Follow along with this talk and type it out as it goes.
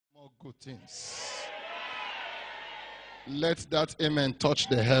good things. Let that amen touch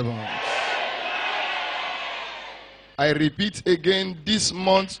the heavens. I repeat again, this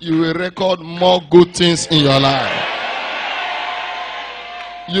month you will record more good things in your life.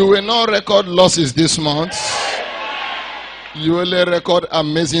 You will not record losses this month. You will record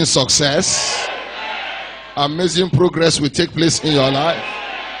amazing success. Amazing progress will take place in your life.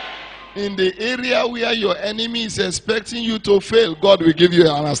 In the area where your enemy is expecting you to fail, God will give you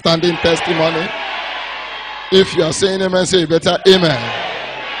an outstanding testimony. If you are saying amen, say better amen.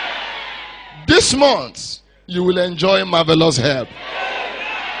 This month, you will enjoy marvelous help.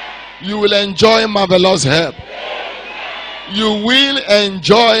 You will enjoy marvelous help. You will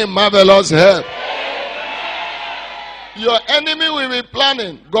enjoy marvelous help. Your enemy will be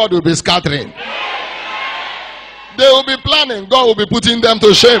planning, God will be scattering. They will be planning, God will be putting them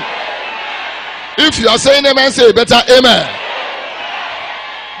to shame. If you are saying amen, say better amen.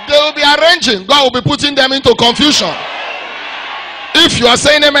 They will be arranging, God will be putting them into confusion. If you are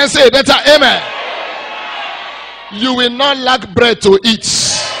saying amen, say better amen. You will not lack bread to eat.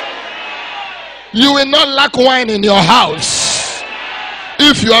 You will not lack wine in your house.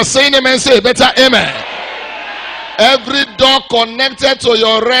 If you are saying amen, say better amen. Every door connected to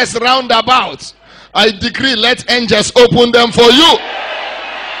your rest roundabout, I decree, let angels open them for you.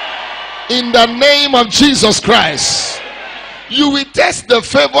 In the name of Jesus Christ, you will test the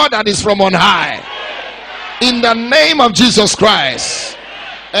favor that is from on high. In the name of Jesus Christ,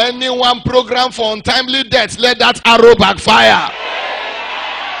 anyone programmed for untimely death, let that arrow backfire.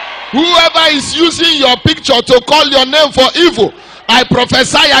 Whoever is using your picture to call your name for evil, I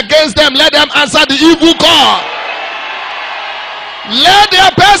prophesy against them. Let them answer the evil call. Let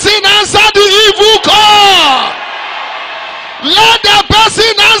their person answer the evil call. Let the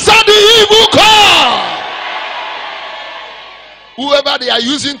person answer the evil call. Whoever they are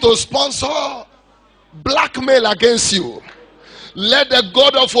using to sponsor blackmail against you, let the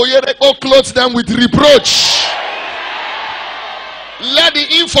God of Oyereko clothe them with reproach. Let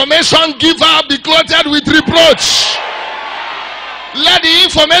the information giver be clothed with reproach. Let the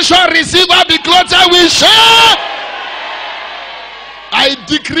information receiver be clothed with shame. I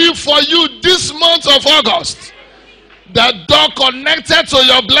decree for you this month of August, the door connected to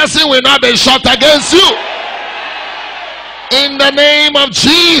your blessing will not be shut against you. In the name of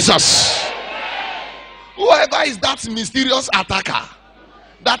Jesus. Whoever is that mysterious attacker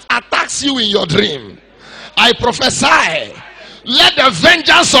that attacks you in your dream, I prophesy, let the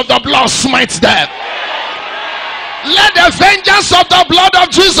vengeance of the blood smite them. Let the vengeance of the blood of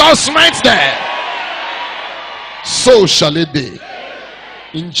Jesus smite them. So shall it be.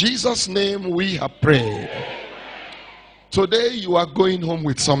 In Jesus' name we have prayed. Today you are going home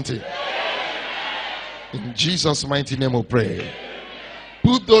with something. In Jesus' mighty name we pray.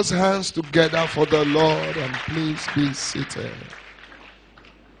 Put those hands together for the Lord and please be seated.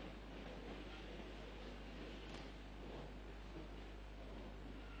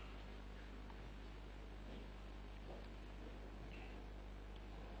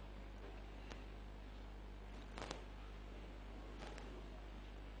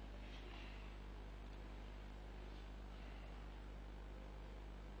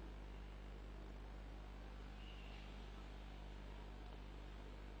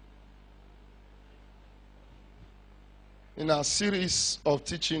 In our series of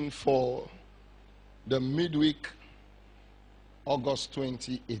teaching for the midweek, August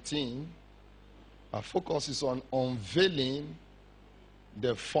 2018, our focus is on unveiling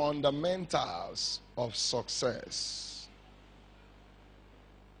the fundamentals of success.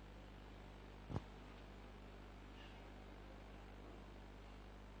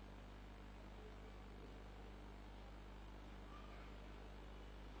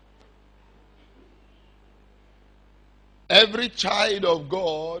 Every child of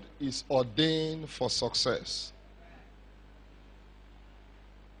God is ordained for success.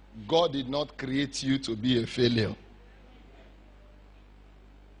 God did not create you to be a failure.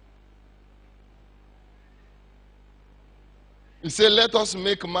 He said, let us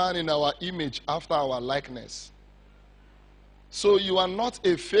make man in our image after our likeness. So you are not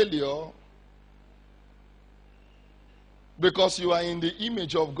a failure because you are in the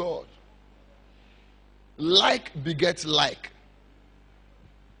image of God. Like begets like.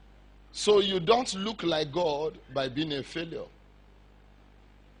 So you don't look like God by being a failure.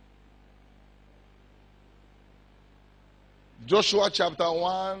 Joshua chapter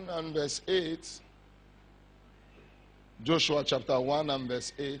 1 and verse 8. Joshua chapter 1 and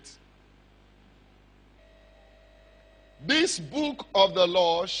verse 8. This book of the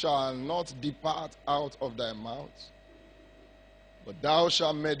law shall not depart out of thy mouth, But thou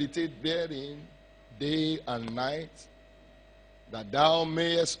shalt meditate therein day and night, that thou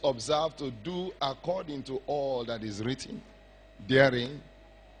mayest observe to do according to all that is written therein.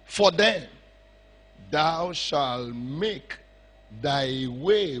 For then thou shalt make thy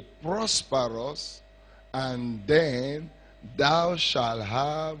way prosperous, and then thou shalt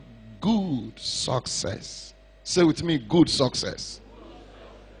have good success. Say with me, good success.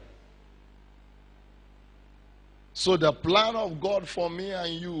 So the plan of God for me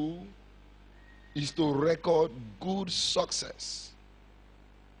and you is to record good success.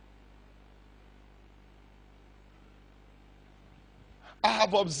 I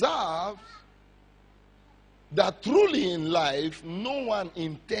have observed that truly in life, no one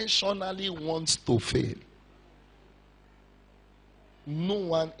intentionally wants to fail. No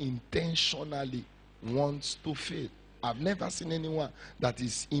one intentionally wants to fail. I've never seen anyone that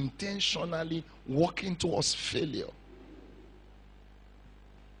is intentionally working towards failure.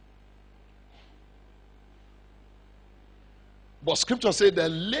 But scripture says the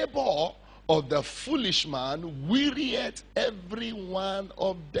labor of the foolish man wearieth every one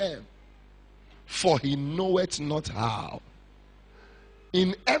of them, for he knoweth not how.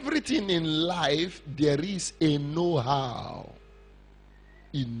 In everything in life, there is a know-how.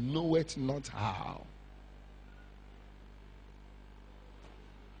 He knoweth not how.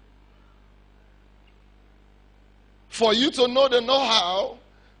 For you to know the know-how,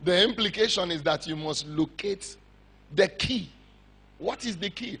 the implication is that you must locate the key. What is the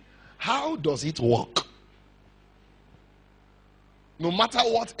key? How does it work? No matter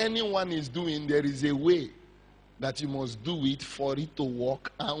what anyone is doing, there is a way that you must do it for it to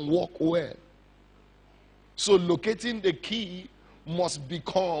work and work well. So locating the key must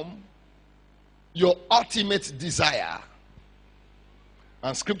become your ultimate desire.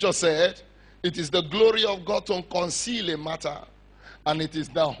 And scripture said, it is the glory of God to conceal a matter, and it is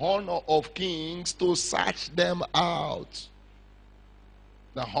the honor of kings to search them out.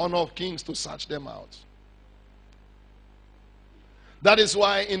 The honor of kings to search them out. That is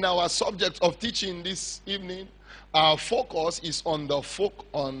why in our subject of teaching this evening, our focus is on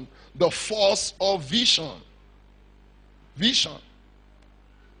the force of vision. Vision.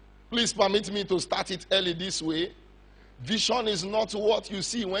 Please permit me to start it early this way. Vision is not what you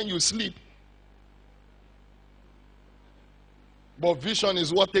see when you sleep. But vision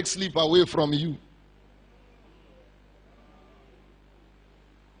is what takes sleep away from you.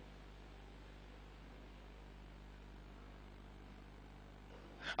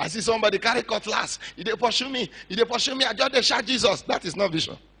 I see somebody carry cutlass. If they pursue me, I just shout Jesus. That is not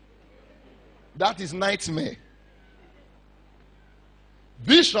vision. That is nightmare.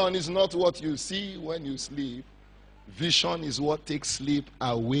 Vision is not what you see when you sleep. Vision is what takes sleep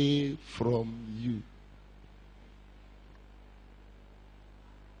away from you.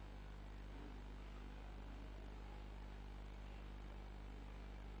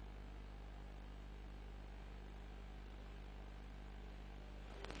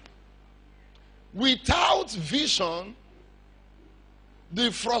 Without vision, the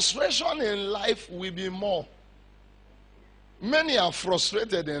frustration in life will be more. Many are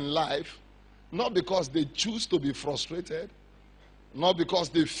frustrated in life, not because they choose to be frustrated, not because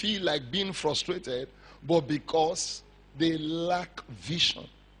they feel like being frustrated, but because they lack vision.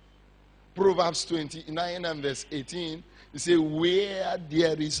 Proverbs 29 and verse 18, it says, where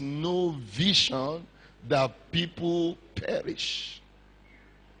there is no vision, the people perish.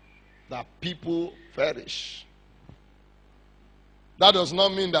 That people perish. That does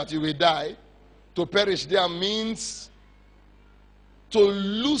not mean that you will die. To perish there means to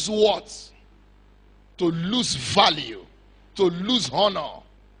lose what? To lose value. To lose honor.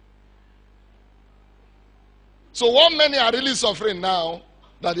 So what many are really suffering now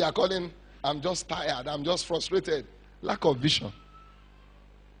that they are calling, I'm just tired, I'm just frustrated. Lack of vision.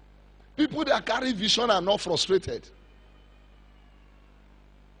 People that carry vision are not frustrated.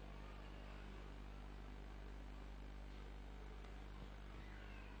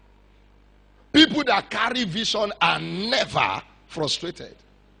 People that carry vision are never frustrated.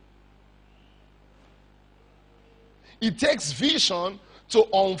 It takes vision to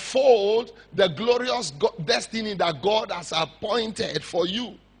unfold the glorious destiny that God has appointed for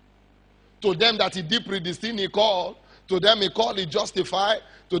you. To them that he did predestine, he called. To them he called, he justified.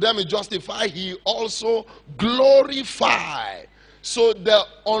 To them he justified, he also glorified. So the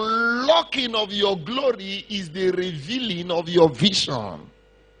unlocking of your glory is the revealing of your vision.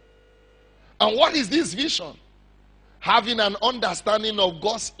 And what is this vision? Having an understanding of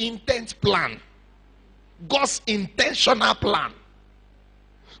God's intent plan. God's intentional plan.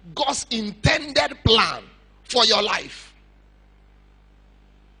 God's intended plan for your life.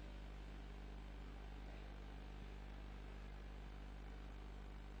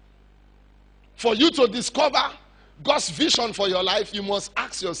 For you to discover God's vision for your life, you must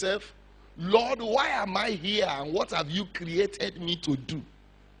ask yourself, Lord, why am I here and what have you created me to do?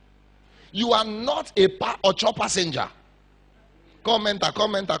 You are not a Ocho passenger.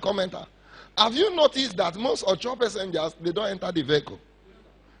 Commenter. Have you noticed that most Ocho passengers, they don't enter the vehicle?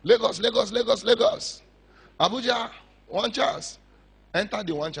 Lagos. Abuja, one chance. Enter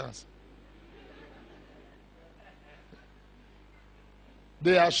the one chance.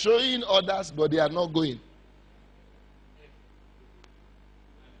 They are showing others, but they are not going.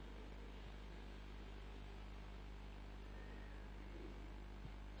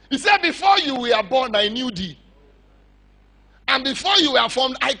 He said, before you were born, I knew thee. And before you were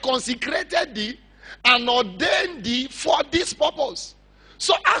formed, I consecrated thee and ordained thee for this purpose.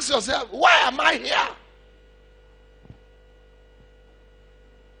 So ask yourself, why am I here?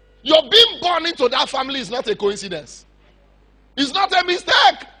 Your being born into that family is not a coincidence. It's not a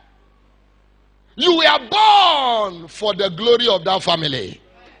mistake. You were born for the glory of that family.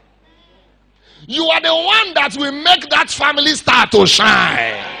 You are the one that will make that family start to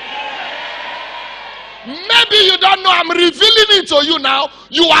shine. Maybe you don't know, I'm revealing it to you now.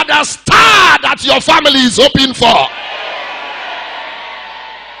 You are the star that your family is hoping for.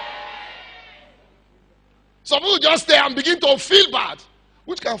 Some people just stay and begin to feel bad.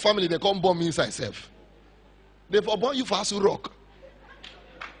 Which kind of family they come born me inside self? They for born you for Asu Rock.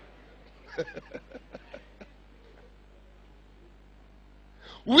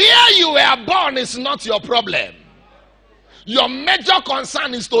 Where you were born is not your problem. Your major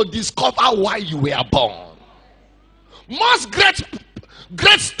concern is to discover why you were born. Most great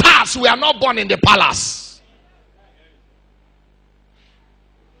stars were not born in the palace.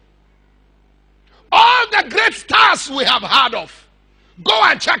 All the great stars we have heard of, go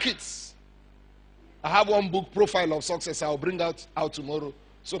and check it. I have one book, Profile of Success. I'll bring out tomorrow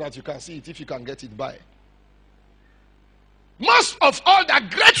so that you can see it if you can get it by. Most of all the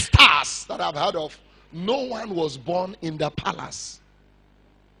great stars that I've heard of, no one was born in the palace.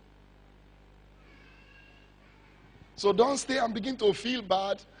 So don't stay and begin to feel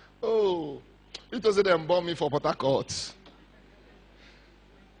bad. Oh, it doesn't embalm me for Port Harcourt.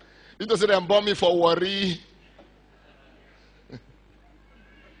 It doesn't embalm me for ORI.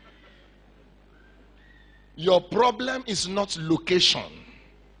 Your problem is not location.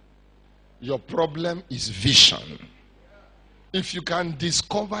 Your problem is vision. If you can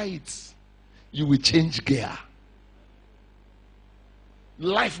discover it, you will change gear.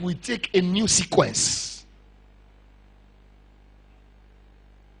 Life will take a new sequence.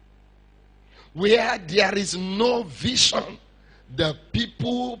 Where there is no vision, the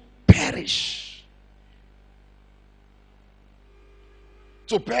people perish.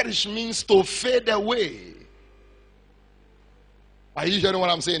 To perish means to fade away. Are you hearing what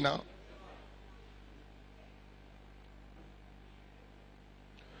I'm saying now?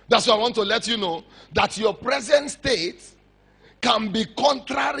 That's why I want to let you know that your present state can be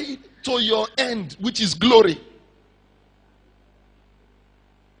contrary to your end, which is glory.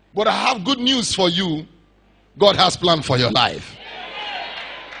 But I have good news for you. God has plan for your life.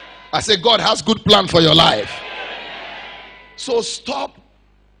 I say God has good plan for your life. So stop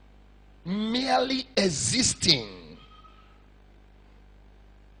merely existing.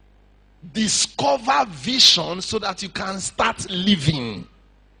 Discover vision so that you can start living.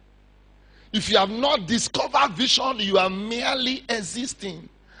 If you have not discovered vision, you are merely existing.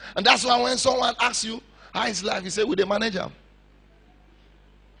 And that's why when someone asks you, how is life? You say, with the manager.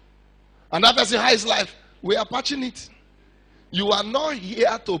 And that person, how is life? We are patching it. You are not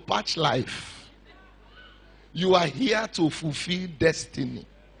here to patch life. You are here to fulfill destiny.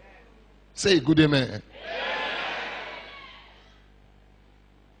 Say good amen.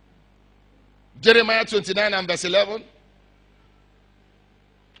 Jeremiah 29 and verse 11.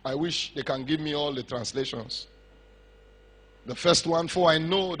 I wish they can give me all the translations. The first one, for I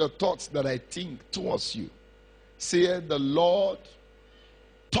know the thoughts that I think towards you, saith the Lord,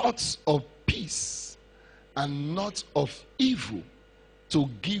 thoughts of peace and not of evil, to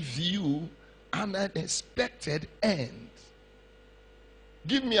give you an unexpected end.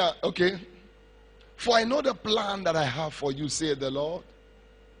 Give me a, okay. For I know the plan that I have for you, saith the Lord.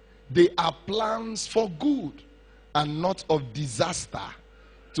 They are plans for good and not of disaster,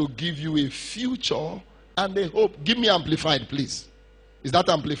 to give you a future and a hope. Give me amplified, please. Is that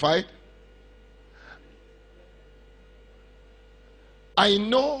amplified? I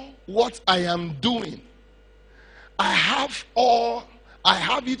know what I am doing. I have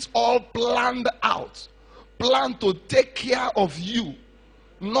it all planned out. Plan to take care of you,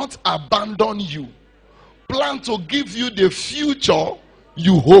 not abandon you. Plan to give you the future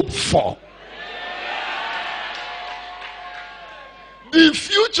you hope for. The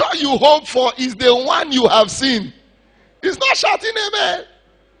future you hope for is the one you have seen. It's not shouting amen.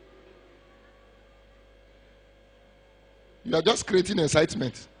 You are just creating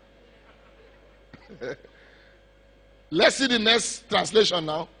excitement. Let's see the next translation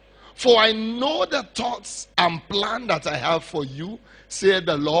now. For I know the thoughts and plans that I have for you, said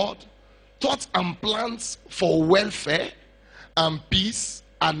the Lord. Thoughts and plans for welfare and peace,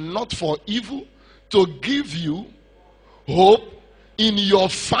 and not for evil, to give you hope in your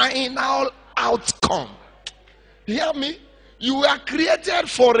final outcome. Hear me? You were created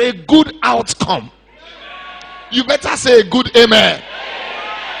for a good outcome. You better say a good amen.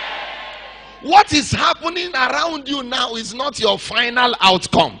 What is happening around you now is not your final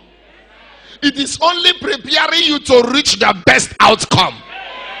outcome. It is only preparing you to reach the best outcome.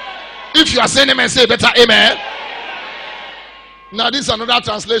 If you are saying amen, say better amen. Now this is another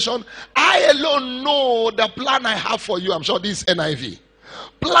translation. I alone know the plan I have for you. I'm sure this is NIV.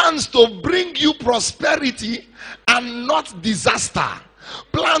 Plans to bring you prosperity and not disaster.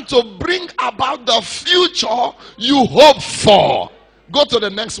 Plan to bring about the future you hope for. Go to the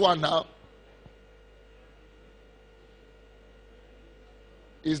next one now.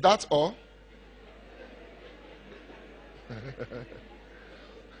 Is that all?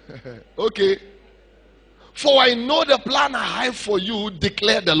 Okay. For I know the plan I have for you,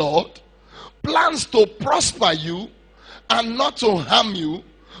 declared the Lord. Plans to prosper you and not to harm you.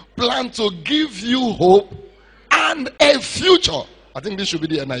 Plan to give you hope and a future. I think this should be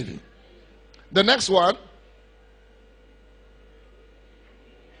the NIV. The next one.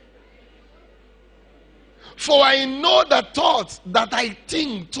 For I know the thoughts that I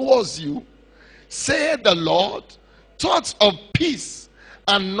think towards you, said the Lord, thoughts of peace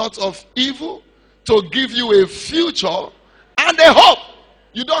and not of evil, to give you a future and a hope.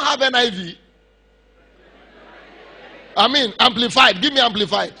 You don't have NIV? I mean, amplified. Give me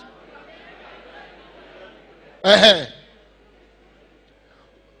amplified.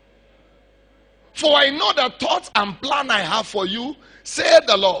 For I know the thoughts and plan I have for you, said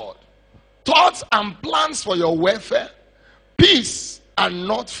the Lord. Thoughts and plans for your welfare, peace and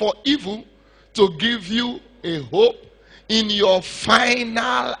not for evil, to give you a hope in your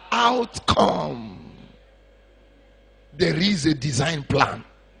final outcome. There is a design plan.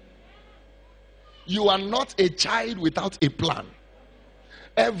 You are not a child without a plan.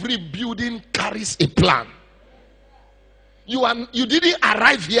 Every building carries a plan. You didn't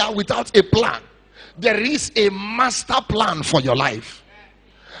arrive here without a plan. There is a master plan for your life.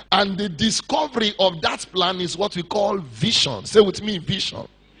 And the discovery of that plan is what we call vision. Say with me, vision.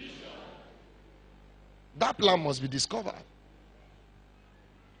 That plan must be discovered.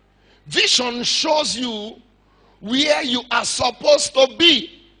 Vision shows you where you are supposed to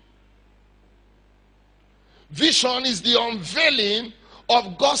be. Vision is the unveiling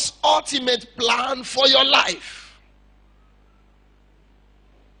of God's ultimate plan for your life.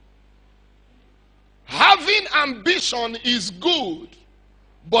 Having ambition is good,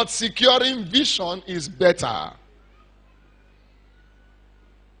 but securing vision is better.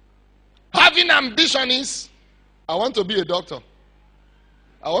 Having ambition is, I want to be a doctor.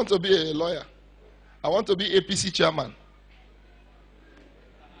 I want to be a lawyer. I want to be APC chairman.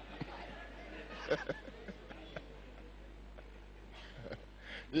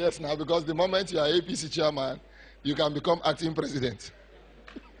 Yes, now because the moment you are APC chairman, you can become acting president.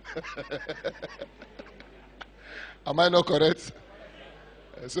 Am I not correct?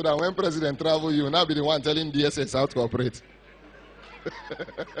 So that when president travel, you will now be the one telling DSS how to operate.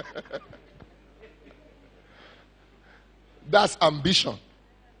 That's ambition.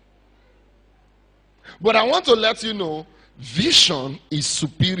 But I want to let you know, vision is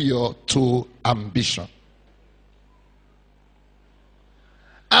superior to ambition.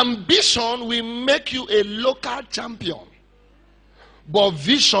 Ambition will make you a local champion, but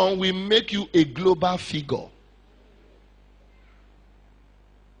vision will make you a global figure.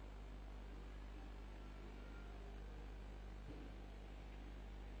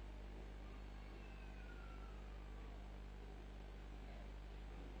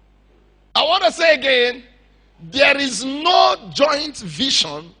 I want to say again, there is no joint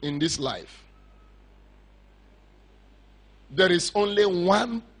vision in this life. There is only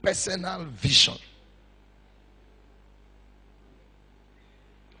one personal vision.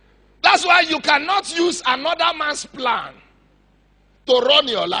 That's why you cannot use another man's plan to run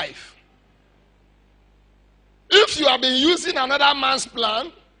your life. If you have been using another man's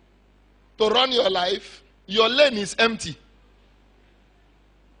plan to run your life, your lane is empty.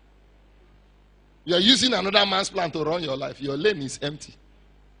 You are using another man's plan to run your life. Your lane is empty.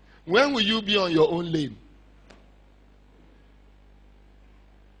 When will you be on your own lane?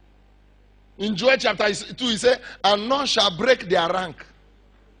 In Joel chapter 2, he said, and none shall break their rank.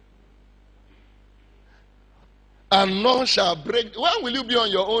 And none shall break. When will you be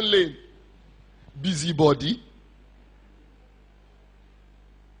on your own lane? Busybody.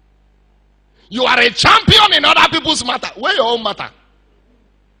 You are a champion in other people's matter. Where your own matter?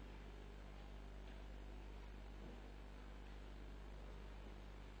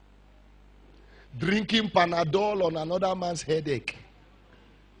 Drinking Panadol on another man's headache.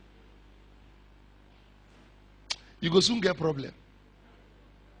 You go soon get problem.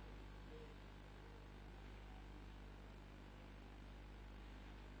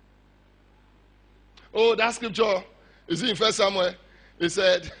 Oh, that scripture is in First Samuel. He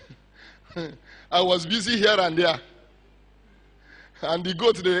said, I was busy here and there. And the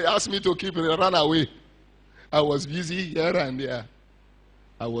goat they asked me to keep it ran away. I was busy here and there.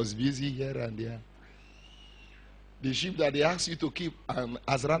 I was busy here and there. The sheep that they asked you to keep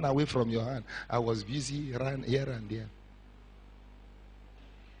has run away from your hand. I was busy, ran here and there.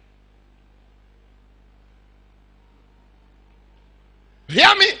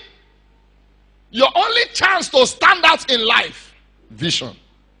 Hear me? Your only chance to stand out in life, vision.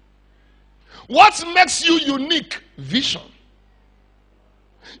 What makes you unique? Vision.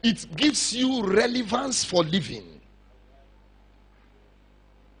 It gives you relevance for living.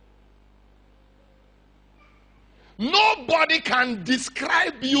 Nobody can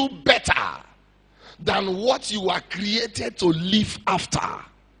describe you better than what you are created to live after.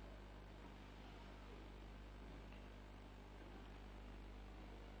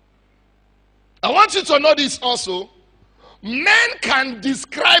 I want you to know this also. Men can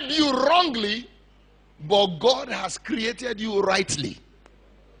describe you wrongly, but God has created you rightly.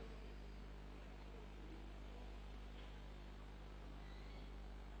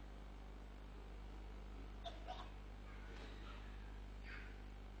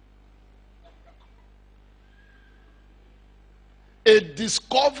 A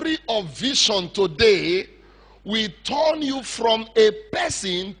discovery of vision today will turn you from a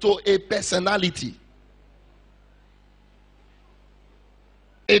person to a personality.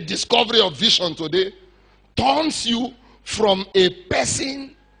 A discovery of vision today turns you from a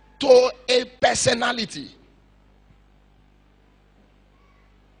person to a personality.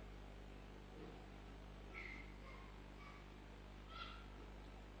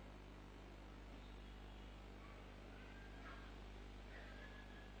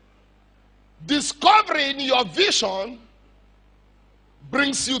 Discovering your vision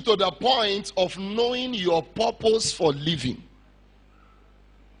brings you to the point of knowing your purpose for living.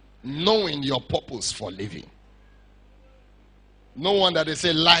 Knowing your purpose for living. No wonder they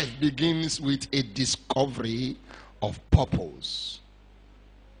say life begins with a discovery of purpose.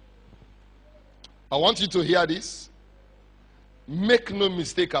 I want you to hear this. Make no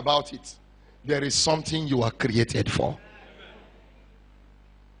mistake about it. There is something you are created for.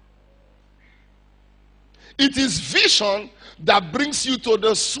 It is vision that brings you to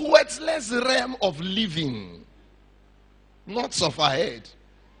the sweatless realm of living. Not sufferhead.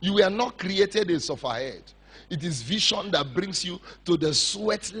 You were not created a sufferhead. It is vision that brings you to the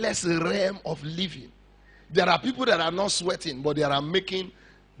sweatless realm of living. There are people that are not sweating, but they are making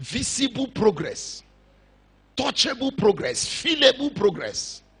visible progress, touchable progress, feelable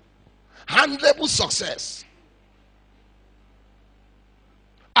progress, handleable success.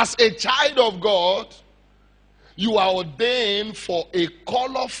 As a child of God, you are ordained for a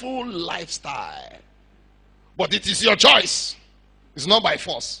colorful lifestyle. But it is your choice. It's not by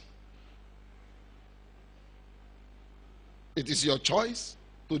force. It is your choice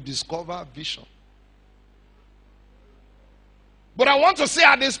to discover vision. But I want to say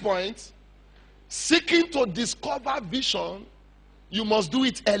at this point, seeking to discover vision, you must do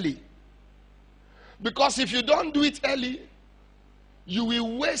it early. Because if you don't do it early, you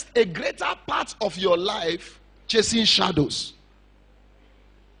will waste a greater part of your life chasing shadows,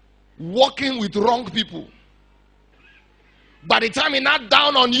 walking with wrong people. By the time it's not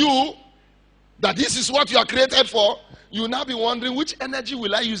down on you that this is what you are created for, you will now be wondering, which energy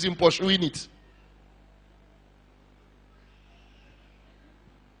will I use in pursuing it?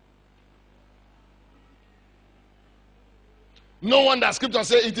 No wonder scripture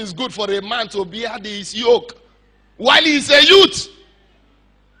says it is good for a man to bear his yoke while he is a youth.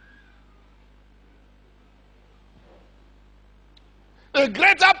 A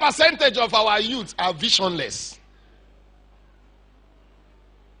greater percentage of our youth are visionless.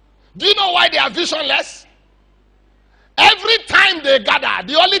 Do you know why they are visionless? Every time they gather,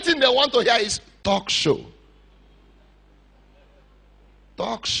 the only thing they want to hear is talk show.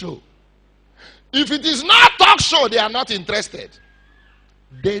 Talk show. If it is not talk show, they are not interested.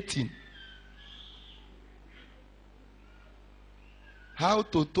 Dating. How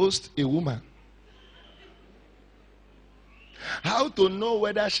to toast a woman. How to know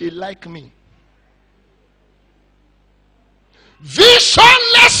whether she like me.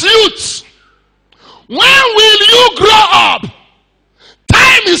 Visionless youth. When will you grow up?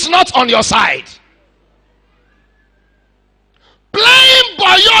 Time is not on your side. Playing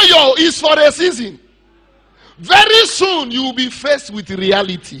boyoyo is for a season. Very soon you will be faced with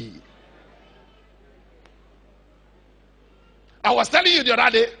reality. I was telling you the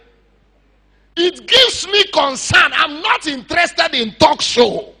other day, it gives me concern. I'm not interested in talk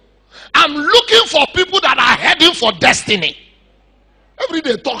show. I'm looking for people that are heading for destiny. Every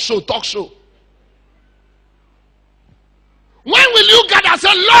day talk show, talk show. When will you get and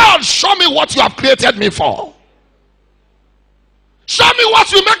say, Lord, show me what you have created me for? Show me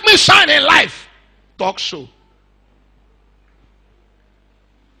what will make me shine in life. Talk show.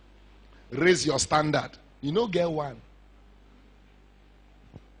 Raise your standard. You know, get one.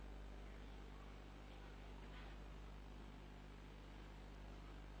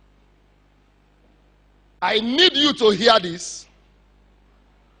 I need you to hear this.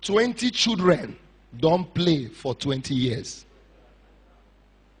 20 children don't play for 20 years.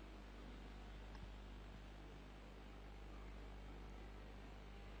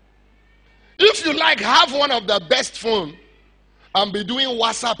 If you like, have one of the best phone and be doing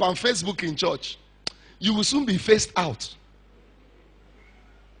WhatsApp and Facebook in church, you will soon be phased out.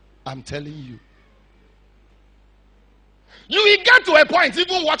 I'm telling you. You will get to a point,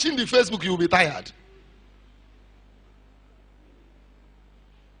 even watching the Facebook, you will be tired.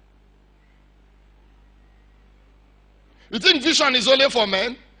 You think vision is only for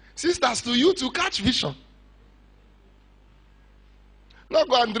men? Sisters, to you to catch vision. Not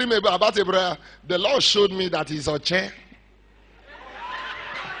go and dream about a prayer. The Lord showed me that he's a chair.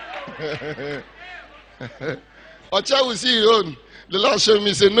 Ocha will see your own. The Lord showed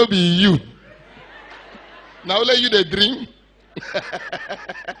me, say, no be you. Now let you the dream.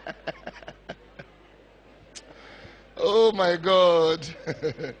 Oh my God.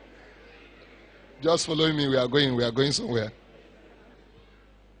 Just follow me. We are going somewhere.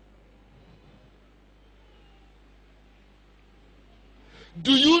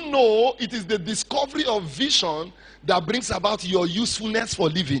 Do you know it is the discovery of vision that brings about your usefulness for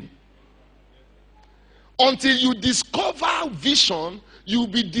living? Until you discover vision, you'll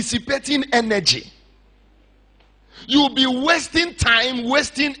be dissipating energy. You'll be wasting time,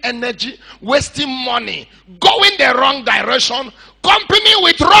 wasting energy, wasting money, going the wrong direction, company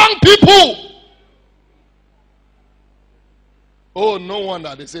with wrong people. Oh, no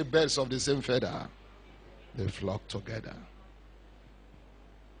wonder they say birds of the same feather, they flock together.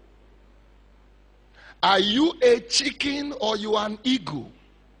 Are you a chicken or you are an eagle?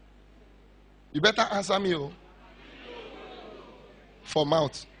 You better answer me, oh. For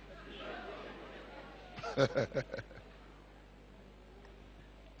mouth.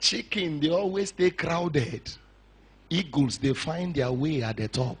 Chicken, they always stay crowded. Eagles, they find their way at the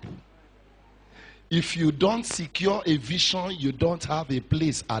top. If you don't secure a vision, you don't have a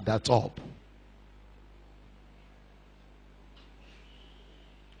place at the top.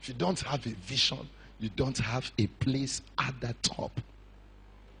 If you don't have a vision, you don't have a place at the top.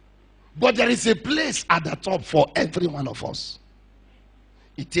 But there is a place at the top for every one of us.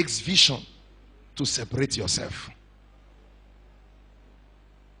 It takes vision to separate yourself.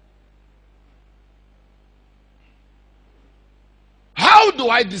 How do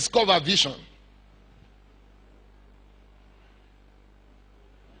I discover vision?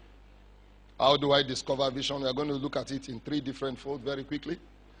 How do I discover vision? We are going to look at it in 3 different folds very quickly.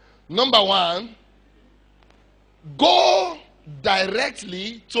 Number 1, go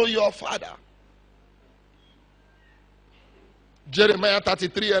directly to your father. Jeremiah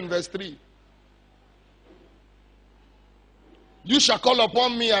 33 and verse 3. You shall call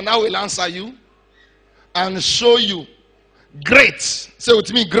upon me and I will answer you and show you great. Say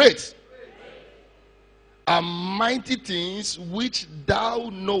with me, great. And mighty things which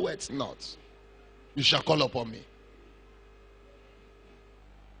thou knowest not. You shall call upon me.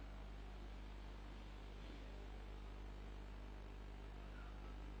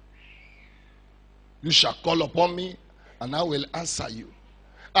 You shall call upon me and I will answer you.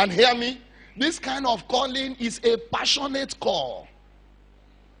 And hear me, this kind of calling is a passionate call.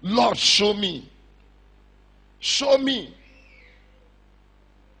 Lord, show me. Show me.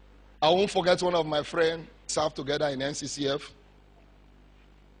 I won't forget one of my friends served together in NCCF.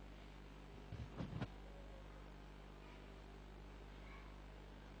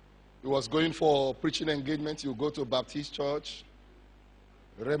 He was going for preaching engagement. You go to Baptist Church,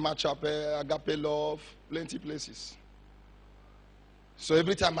 Rema Chapel, Agape Love, plenty places. So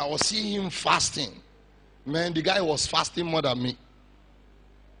every time I was seeing him fasting, man, the guy was fasting more than me.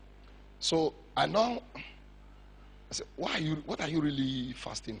 So I said, what are you really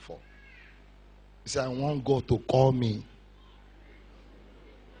fasting for? He said, I want God to call me.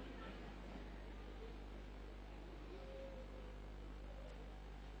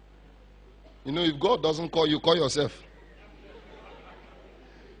 You know, if God doesn't call you, call yourself.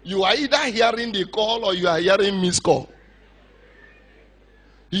 You are either hearing the call or you are hearing missed call.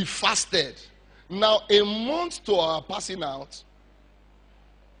 He fasted. Now, a month to our passing out,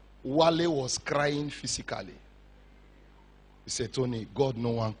 Wale was crying physically. He said, Tony, God,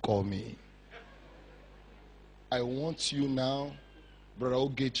 no one call me. I want you now, Brother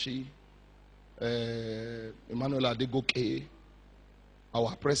Ogechi, Emmanuel Adegoke,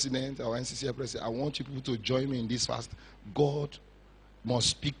 our president, our NCCA president, I want you people to join me in this fast. God must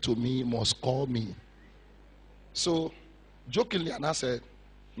speak to me, must call me. So, jokingly, Anna said,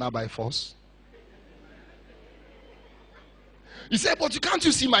 now by force. He said, but can't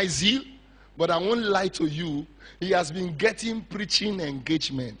you see my zeal? But I won't lie to you. He has been getting preaching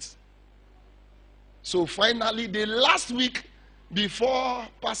engagements. So finally, the last week before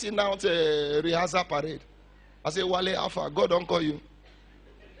passing out a rehearsal parade, I said, Wale Alpha, God don't call you.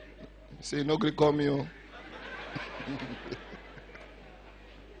 He said, no, God call me. Oh.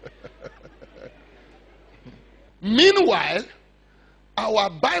 Meanwhile, our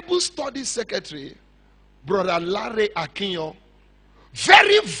Bible study secretary, Brother Larry Akinyo,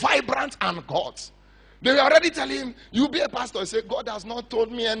 very vibrant and God. They were already telling him, you be a pastor. He said, God has not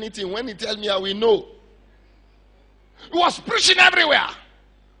told me anything. When he tells me, I will know. He was preaching everywhere.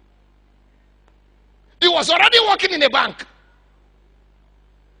 He was already working in a bank.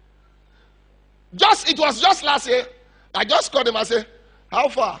 It was just last year. I just called him and said, how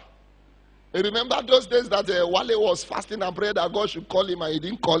far? You remember those days that Wale was fasting and prayed that God should call him and he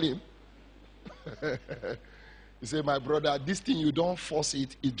didn't call him? He said, my brother, this thing, you don't force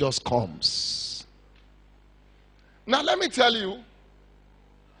it, it just comes. Now let me tell you,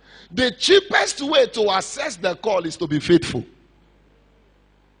 the cheapest way to assess the call is to be faithful.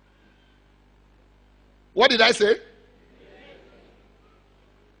 What did I say?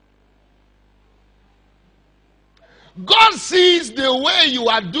 God sees the way you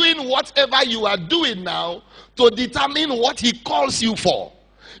are doing whatever you are doing now to determine what he calls you for.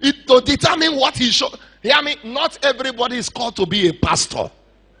 To determine what he shows. Hear me, not everybody is called to be a pastor.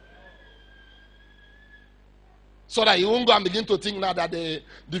 So that you won't go and begin to think now that the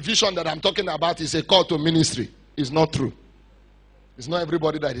vision that I'm talking about is a call to ministry. It's not true. It's not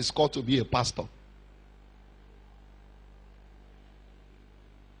everybody that is called to be a pastor.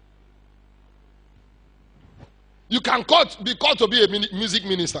 You can be called to be a music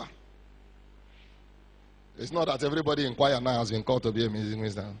minister. It's not that everybody in choir now has been called to be a music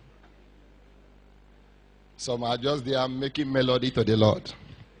minister. Some are just there making melody to the Lord.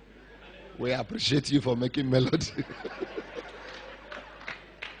 We appreciate you for making melody.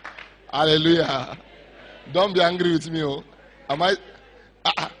 Hallelujah. Don't be angry with me. Oh. Am I?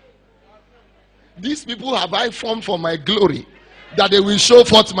 These people have I formed for my glory, that they will show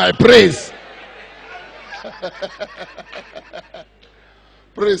forth my praise.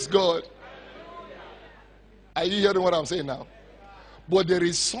 Praise God. Are you hearing what I'm saying now? But there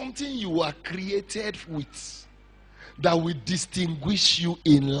is something you are created with that will distinguish you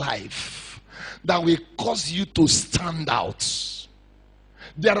in life, that will cause you to stand out.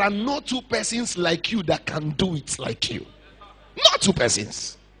 There are no two persons like you that can do it like you. Not two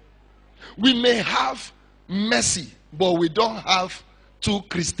persons. We may have Messi, but we don't have two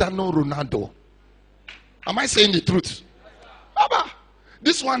Cristiano Ronaldo. Am I saying the truth? Baba,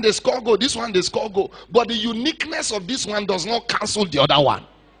 this one they score goal, this one they score goal. But the uniqueness of this one does not cancel the other one.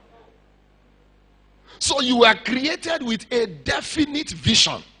 So you are created with a definite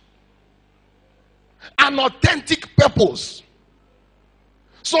vision, an authentic purpose.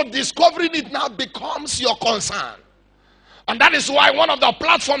 So discovering it now becomes your concern. And that is why one of the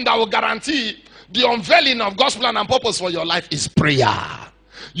platforms that will guarantee the unveiling of God's plan and purpose for your life is prayer.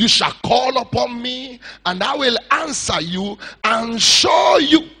 You shall call upon me and I will answer you and show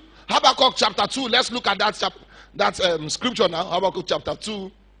you. Habakkuk chapter 2. Let's look at that scripture now. Habakkuk chapter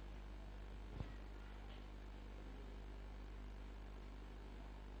 2.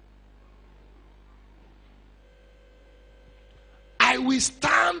 I will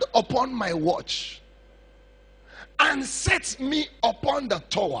stand upon my watch and set me upon the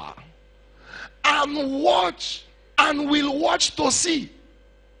tower and watch and will watch to see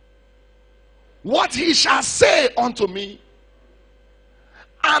what he shall say unto me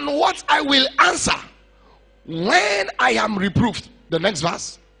and what I will answer when I am reproved. The next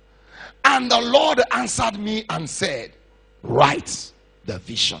verse. And the Lord answered me and said, write the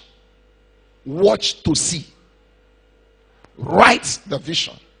vision. Watch to see. Write the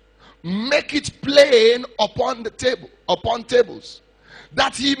vision. Make it plain upon the table, upon tables,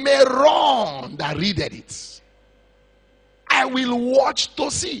 that he may run that readeth it. I will watch to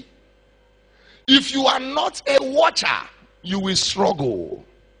see. If you are not a watcher, you will struggle.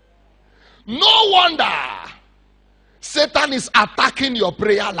 No wonder Satan is attacking your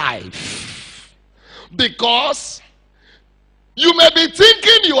prayer life. Because you may be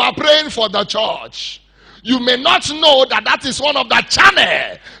thinking you are praying for the church. You may not know that that is one of the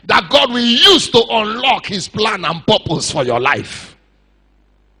channels that God will use to unlock his plan and purpose for your life.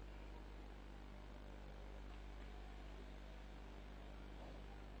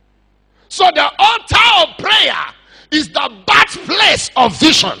 So the altar of prayer is the birthplace of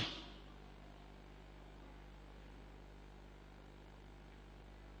vision.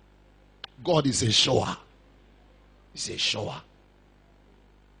 God is a shower. He's a shower.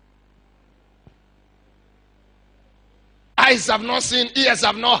 Eyes have not seen, ears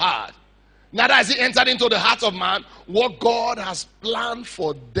have not heard. Neither has he entered into the heart of man what God has planned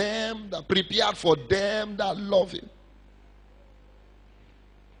for them, that prepared for them that love him.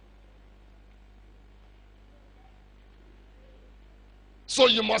 So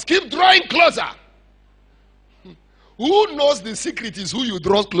you must keep drawing closer. Who knows the secret is who you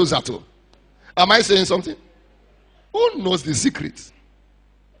draw closer to. Am I saying something? Who knows the secret?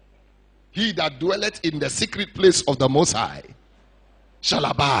 He that dwelleth in the secret place of the Most High shall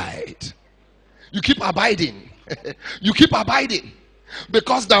abide. You keep abiding. You keep abiding.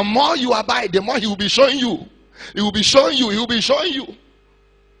 Because the more you abide, the more he will be showing you. He will be showing you. He will be showing you.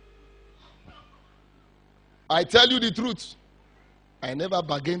 I tell you the truth. I never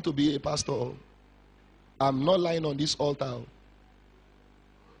bargained to be a pastor. I'm not lying on this altar.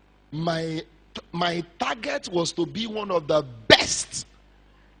 My target was to be one of the best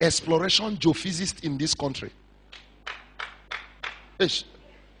exploration geophysicists in this country.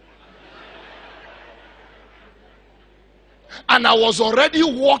 And I was already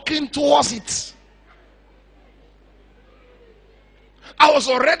walking towards it. I was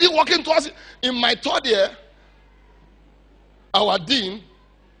already walking towards it. In my third year, our dean,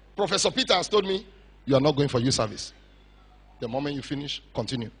 Professor Peter, has told me, you are not going for youth service. The moment you finish,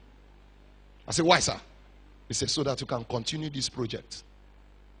 continue. I said, why, sir? He said, so that you can continue this project.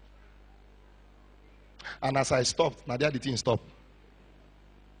 And as I stopped, Nadia, the thing stopped.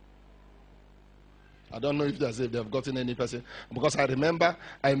 I don't know if they've gotten any person. Because I remember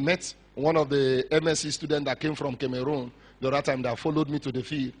I met one of the MSc students that came from Cameroon the other time that followed me to the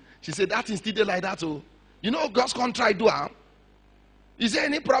field. She said, that is still like that. Oh. You know, God's contract do. Is there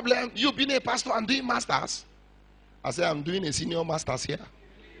any problem? You being a pastor and doing masters? I said, I'm doing a senior masters here.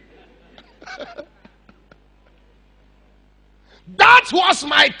 That was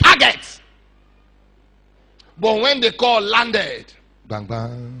my target. But when the call landed, bang,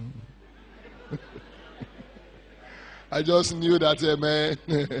 bang. I just knew that,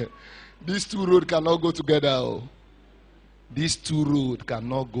 man, these two roads cannot go together. Oh. These two roads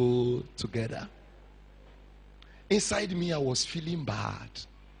cannot go together. Inside me, I was feeling bad.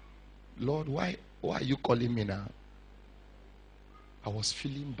 Lord, why are you calling me now? I was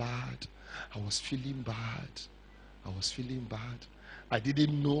feeling bad. I was feeling bad. I was feeling bad. I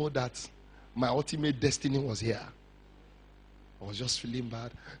didn't know that my ultimate destiny was here. I was just feeling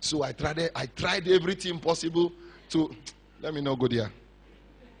bad. So I tried everything possible to, let me not go there.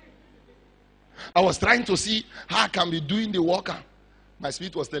 I was trying to see how I can be doing the work. My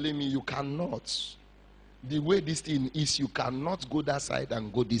spirit was telling me, you cannot. The way this thing is, you cannot go that side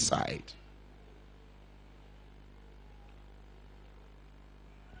and go this side.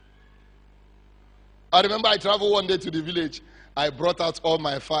 I remember I traveled one day to the village. I brought out all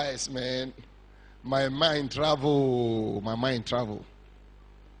my files, man. My mind traveled. My mind traveled.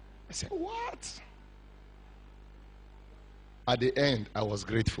 I said, what? At the end, I was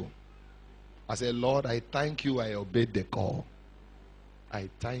grateful. I said, Lord, I thank you I obeyed the call. I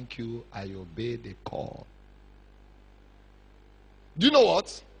thank you I obeyed the call. Do you know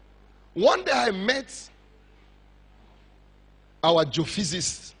what? One day I met our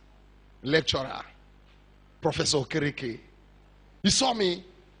geophysicist lecturer, Professor Kereke. He saw me.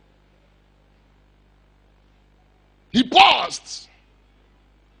 He paused.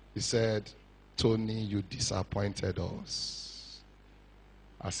 He said, Tony, you disappointed us.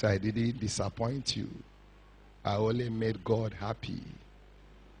 I said, I didn't disappoint you. I only made God happy.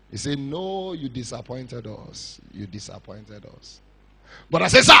 He said, no, you disappointed us. You disappointed us. But I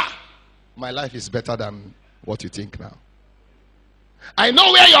said, sir, my life is better than what you think now. I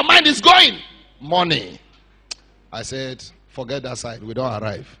know where your mind is going. Money. I said, forget that side. We don't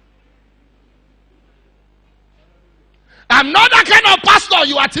arrive. I'm not the kind of pastor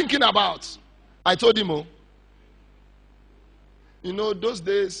you are thinking about. I told him, oh, you know, those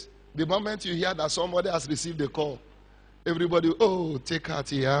days, the moment you hear that somebody has received a call, everybody, oh, take out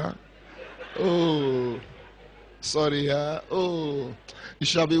here. Oh, sorry, oh, you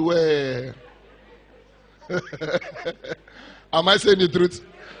shall be well. Am I saying the truth?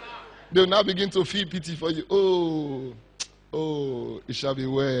 They will now begin to feel pity for you. Oh, it shall be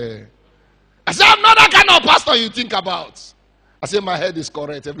well. I said, I'm not that kind of pastor you think about. I said, my head is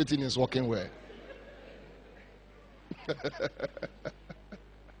correct. Everything is working well.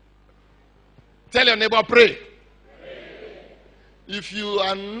 Tell your neighbor, pray. If you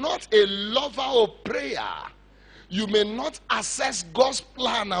are not a lover of prayer, you may not access God's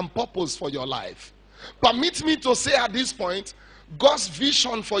plan and purpose for your life. Permit me to say at this point, God's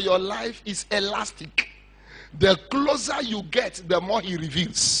vision for your life is elastic. The closer you get, the more he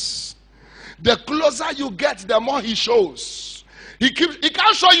reveals. The closer you get, the more he shows. He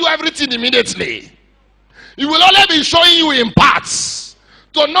can't show you everything immediately. He will only be showing you in parts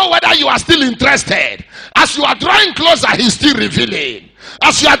to know whether you are still interested. As you are drawing closer, he's still revealing.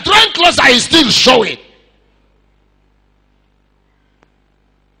 As you are drawing closer, he's still showing.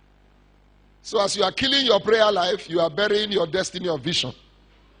 So as you are killing your prayer life, you are burying your destiny of vision.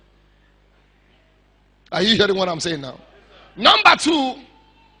 Are you hearing what I'm saying now? Number two,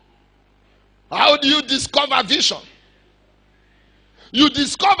 how do you discover vision? You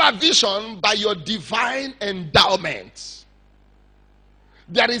discover vision by your divine endowment.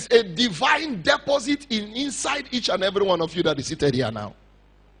 There is a divine deposit inside each and every one of you that is seated here now.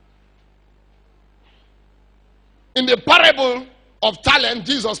 In the parable of talent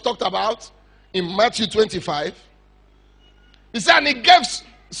Jesus talked about in Matthew 25, he said, and he gave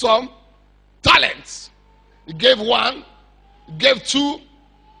some talents. He gave one, he gave two,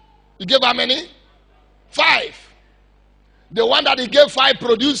 he gave how many? 5. The one that he gave 5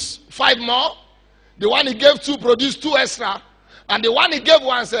 produced 5 more. The one he gave 2 produced 2 extra. And the one he gave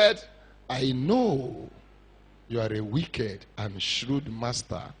 1 said, I know you are a wicked and shrewd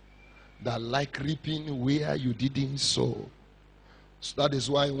master that like reaping where you didn't sow. So that is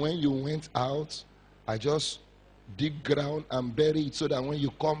why when you went out, I just dig ground and bury it so that when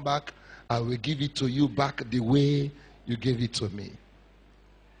you come back, I will give it to you back the way you gave it to me.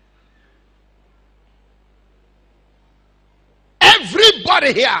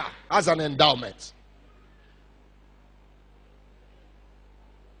 Everybody here has an endowment.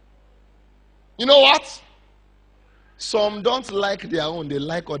 You know what? Some don't like their own, they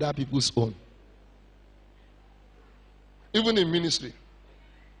like other people's own. Even in ministry,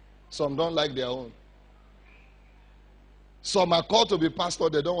 some don't like their own. Some are called to be pastor,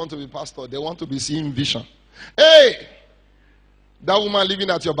 they don't want to be pastor, they want to be seeing vision. Hey, that woman living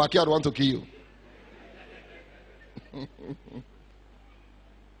at your backyard want to kill you.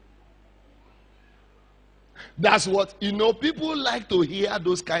 That's what, people like to hear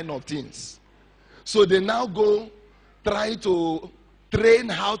those kind of things. So they now go try to train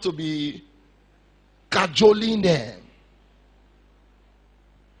how to be cajoling them.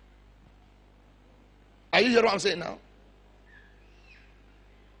 Are you hearing what I'm saying now?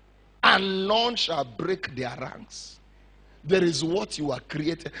 And none shall break their ranks. There is what you are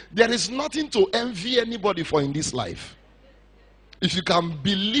created. There is nothing to envy anybody for in this life. If you can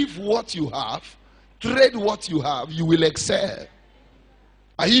believe what you have, trade what you have, you will excel.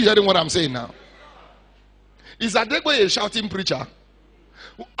 Are you hearing what I'm saying now? Is Adegbo a shouting preacher?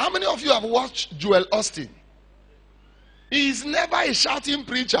 How many of you have watched Joel Austin? He is never a shouting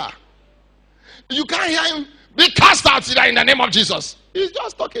preacher. You can't hear him be cast out today in the name of Jesus. He's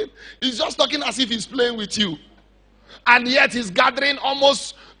just talking. He's just talking as if he's playing with you. And yet he's gathering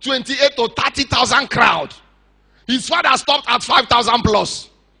almost 28 to 30,000 crowd. His father stopped at 5,000 plus.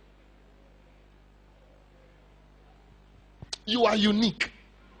 You are unique.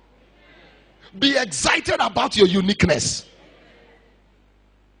 Be excited about your uniqueness.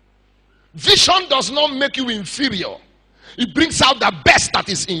 Vision does not make you inferior. It brings out the best that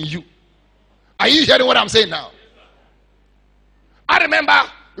is in you. Are you hearing what I'm saying now? I remember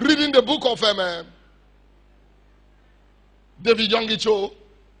reading the book of David Yongicho,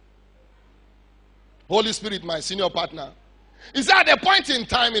 Holy Spirit, my senior partner. He said at a point in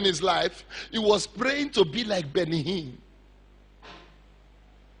time in his life, he was praying to be like Benny Hinn.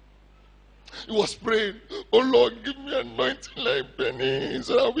 He was praying, oh Lord, give me anointing like Benny.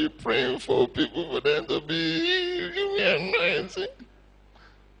 So I'll be praying for people for them to be, give me anointing.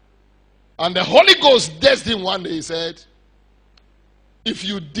 And the Holy Ghost dashed him one day. He said, If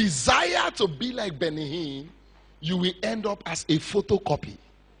you desire to be like Benny Hinn, you will end up as a photocopy.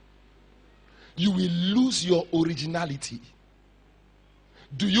 You will lose your originality.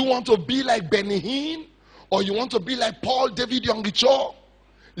 Do you want to be like Benny Hinn, or you want to be like Paul David Yongicho?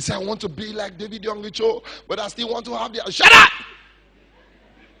 He said, I want to be like David Yongicho, but I still want to have the... Shut up!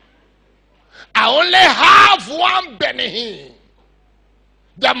 I only have one Benny Hinn.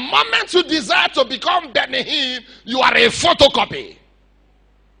 The moment you desire to become Benny Hinn, you are a photocopy.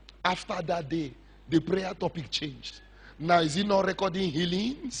 After that day, the prayer topic changed. Now, is he not recording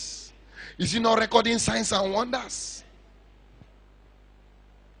healings? Is he not recording signs and wonders?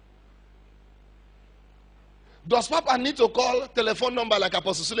 Does Papa need to call telephone number like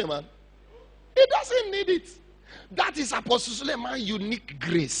Apostle Suleiman? He doesn't need it. That is Apostle Suleiman's unique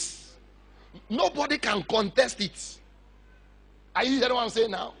grace. Nobody can contest it. Are you hearing what I'm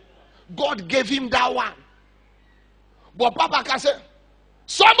saying now? God gave him that one. But Papa can say,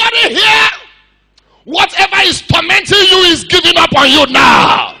 somebody here, whatever is tormenting you is giving up on you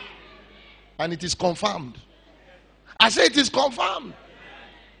now. And it is confirmed. I say it is confirmed.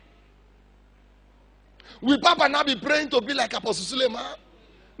 Will Papa now be praying to be like Apostle Suleiman?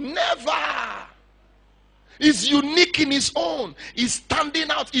 Never. He's unique in his own. He's standing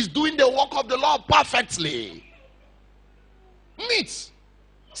out. He's doing the work of the Lord perfectly. Neat.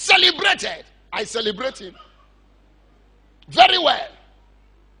 Celebrated. I celebrate him. Very well.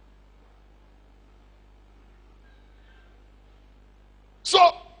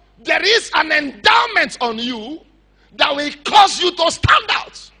 So, there is an endowment on you that will cause you to stand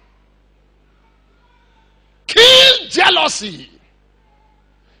out. Kill jealousy.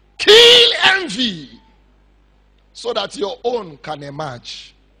 Kill envy. So that your own can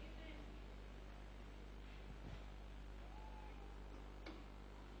emerge.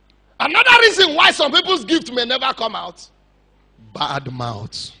 Another reason why some people's gift may never come out. Bad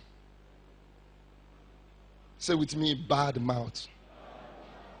mouth. Say with me, bad mouth.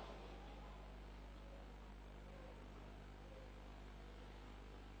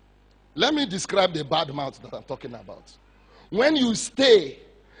 Let me describe the bad mouth that I'm talking about. When you stay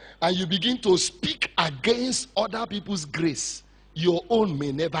and you begin to speak against other people's grace, your own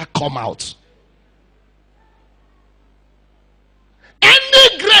may never come out.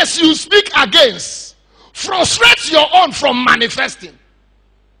 Any grace you speak against frustrates your own from manifesting.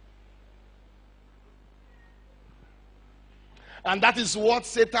 And that is what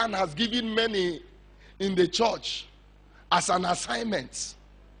Satan has given many in the church as an assignment.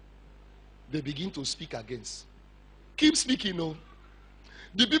 They begin to speak against. Keep speaking, no.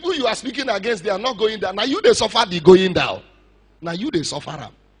 The people you are speaking against, they are not going down. Now you they suffer the going down. Now you they suffer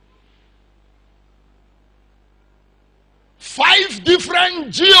them. 5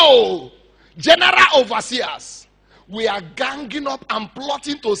 different general overseers. We are ganging up and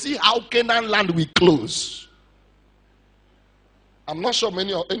plotting to see how Canaan land will close. I'm not sure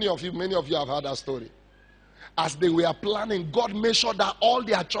many of you have heard that story. As they were planning, God made sure that all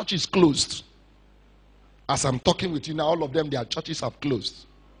their churches closed. As I'm talking with you now, all of them, their churches have closed.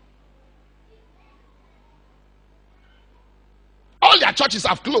 All their churches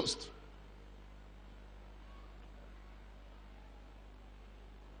have closed.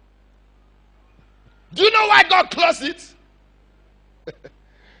 Do you know why God closed it?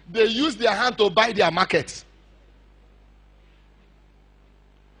 They used their hand to buy their market.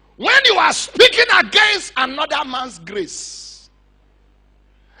 When you are speaking against another man's grace,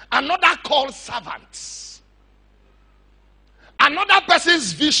 another called servant, another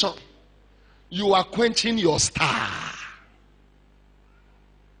person's vision, you are quenching your star.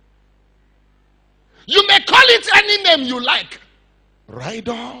 You may call it any name you like. Ride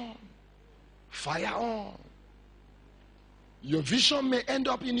on. Fire on. Your vision may end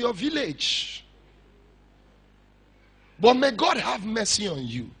up in your village. But may God have mercy on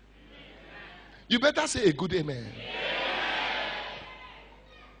you. You better say a good amen.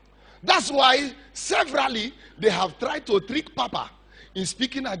 That's why severally they have tried to trick Papa in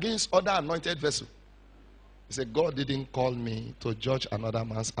speaking against other anointed vessels. He said, God didn't call me to judge another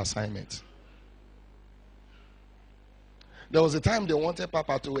man's assignment. There was a time they wanted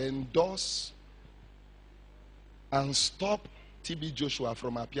Papa to endorse and stop TB Joshua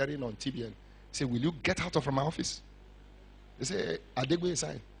from appearing on TBN. He said, will you get out of my office? They say, Adegboye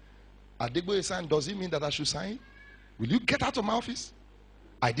sign. Adegboye sign, does it mean that I should sign? Will you get out of my office?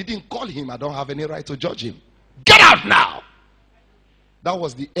 I didn't call him. I don't have any right to judge him. Get out now! That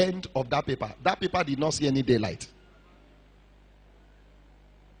was the end of that paper. That paper did not see any daylight.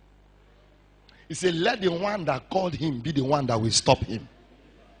 He said, let the one that called him be the one that will stop him.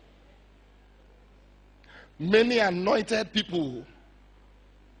 Many anointed people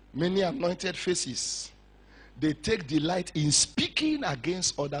Many anointed faces, they take delight in speaking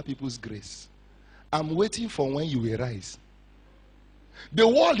against other people's grace. I'm waiting for when you will rise. The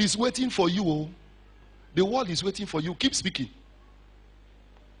world is waiting for you. Oh. The world is waiting for you. Keep speaking.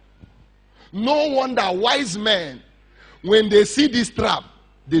 No wonder wise men, when they see this trap,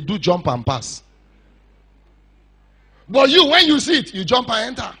 they do jump and pass. But you, when you see it, you jump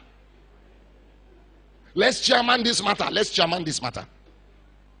and enter. Let's chairman this matter. Let's chairman this matter.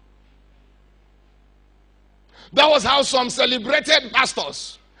 That was how some celebrated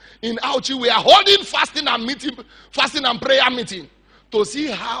pastors in Auchi were holding fasting and prayer meeting to see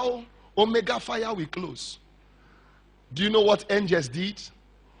how Omega Fire will close. Do you know what angels did?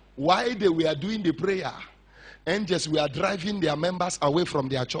 While they were doing the prayer, angels were driving their members away from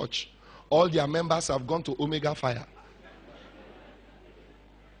their church. All their members have gone to Omega Fire.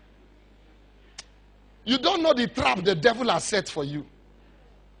 You don't know the trap the devil has set for you.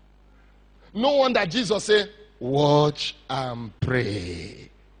 No wonder Jesus said, watch and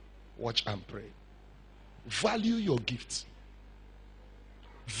pray. Watch and pray. Value your gifts.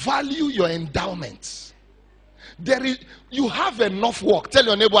 Value your endowments. You have enough work. Tell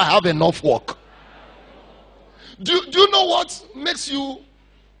your neighbor, I have enough work. Do you know what makes you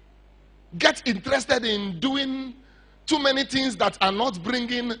get interested in doing too many things that are not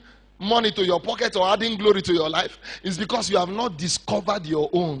bringing money to your pocket or adding glory to your life? Is because you have not discovered your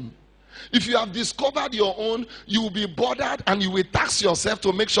own. If you have discovered your own, you will be bothered and you will tax yourself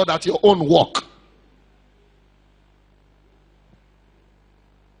to make sure that your own work.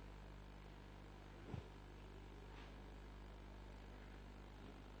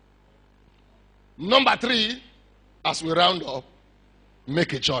 Number 3, as we round up,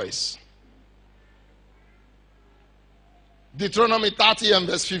 make a choice. Deuteronomy 30 and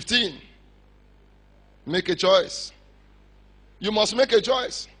verse 15. Make a choice. You must make a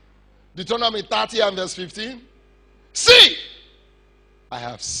choice. Deuteronomy 30 and verse 15. See, I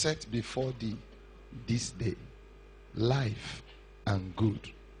have set before thee this day life and good,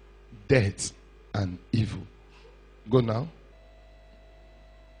 death and evil. Go now.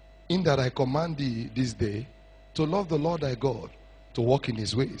 In that I command thee this day to love the Lord thy God, to walk in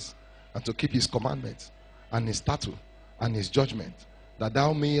his ways, and to keep his commandments, and his statute, and his judgment, that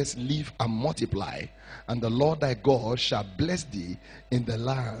thou mayest live and multiply, and the Lord thy God shall bless thee in the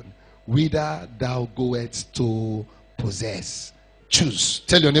land whither thou goest to possess. Choose.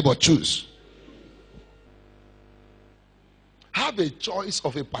 Tell your neighbor, choose. Have a choice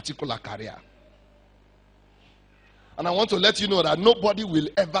of a particular career. And I want to let you know that nobody will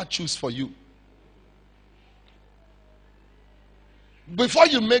ever choose for you. Before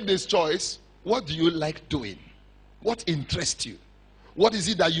you make this choice, what do you like doing? What interests you? What is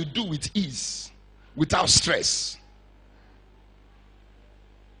it that you do with ease, without stress?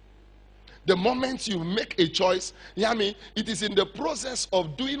 The moment you make a choice, hear me, it is in the process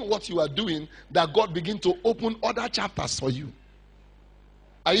of doing what you are doing that God begins to open other chapters for you.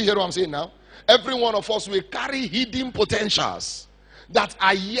 Are you hearing what I'm saying now? Every one of us will carry hidden potentials that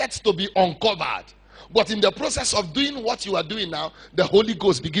are yet to be uncovered. But in the process of doing what you are doing now, the Holy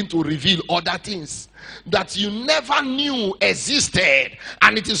Ghost begins to reveal other things that you never knew existed,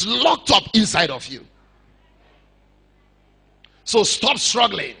 and it is locked up inside of you. So stop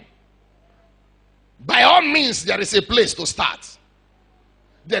struggling. By all means, there is a place to start.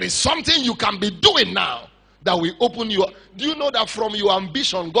 There is something you can be doing now that will open you up. Do you know that from your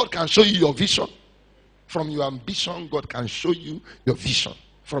ambition, God can show you your vision? From your ambition, God can show you your vision.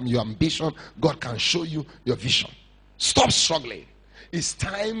 From your ambition, God can show you your vision. Stop struggling. It's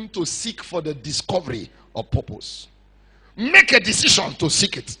time to seek for the discovery of purpose. Make a decision to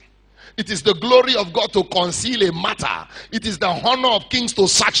seek it. It is the glory of God to conceal a matter. It is the honor of kings to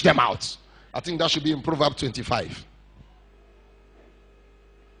search them out. I think that should be in Proverbs 25.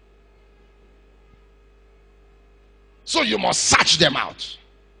 So you must search them out.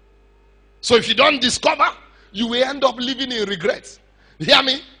 So if you don't discover, you will end up living in regret. Hear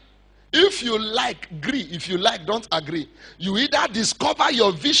me? If you like, agree. If you like, don't agree. You either discover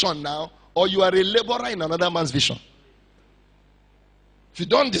your vision now, or you are a laborer in another man's vision. If you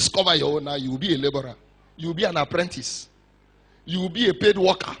don't discover your own now, you will be a laborer. You will be an apprentice. You will be a paid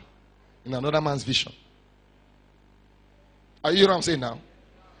worker in another man's vision. Are you hearing what I'm saying now?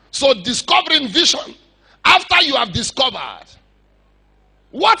 So discovering vision. After you have discovered,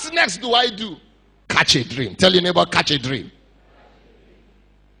 what next do I do? Catch a dream. Tell your neighbor, catch a dream.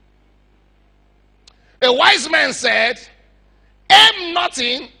 A wise man said, aim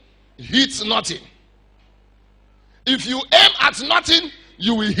nothing, hit nothing. If you aim at nothing,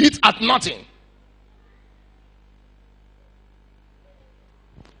 you will hit at nothing.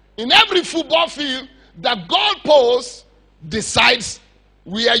 In every football field, the goalpost decides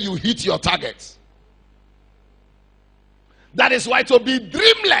where you hit your target. That is why to be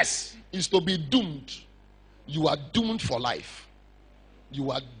dreamless is to be doomed. You are doomed for life. You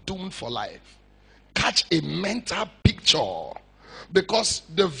are doomed for life. Catch a mental picture. Because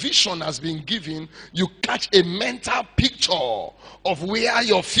the vision has been given, you catch a mental picture of where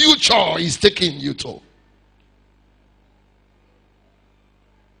your future is taking you to.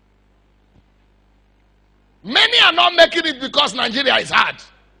 Many are not making it because Nigeria is hard.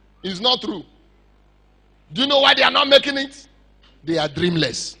 It's not true. Do you know why they are not making it? They are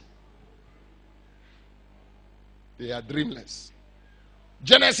dreamless. They are dreamless.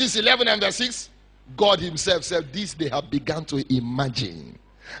 Genesis 11 and verse 6, God himself said, this they have begun to imagine,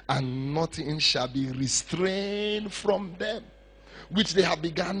 and nothing shall be restrained from them, which they have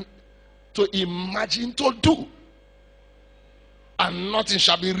begun to imagine to do, and nothing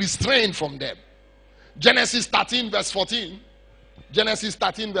shall be restrained from them. Genesis 13 verse 14. Genesis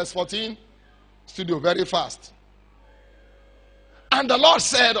 13 verse 14. Studio very fast. And the Lord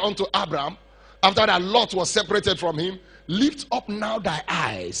said unto Abram, after that Lot was separated from him, lift up now thy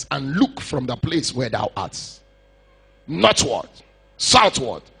eyes and look from the place where thou art, northward,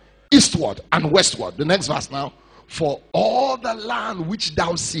 southward, eastward, and westward. The next verse now. For all the land which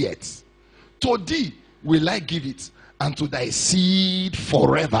thou seest, to thee will I give it, and to thy seed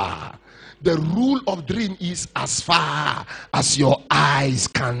forever. The rule of dream is as far as your eyes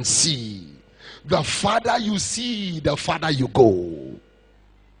can see. The farther you see, the farther you go.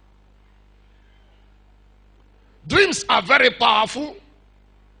 Dreams are very powerful.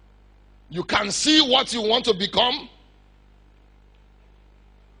 You can see what you want to become.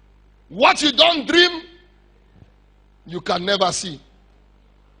 What you don't dream, you can never see.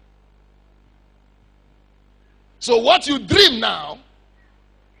 So what you dream now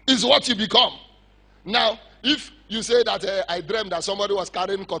is what you become. Now, if you say that I dreamed that somebody was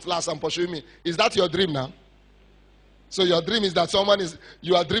carrying cutlass and pursuing me, is that your dream now? So your dream is that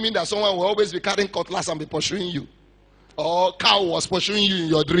you are dreaming that someone will always be carrying cutlass and be pursuing you. Or cow was pursuing you in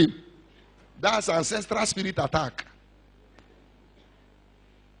your dream. That's ancestral spirit attack.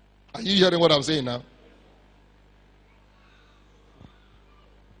 Are you hearing what I'm saying now?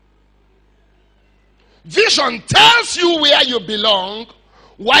 Vision tells you where you belong,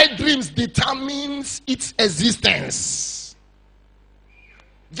 while dreams determines its existence.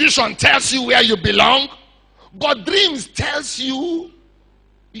 Vision tells you where you belong, but dreams tells you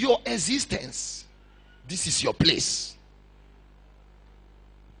your existence. This is your place.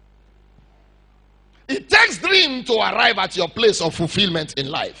 It takes dream to arrive at your place of fulfillment in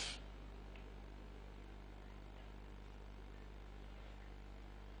life.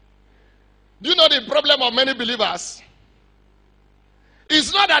 Do you know the problem of many believers?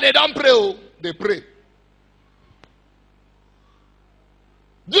 It's not that they don't pray, they pray.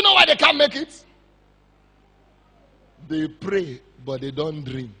 Do you know why they can't make it? They pray, but they don't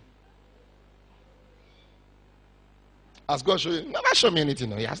dream. Has God shown you? Never show me anything.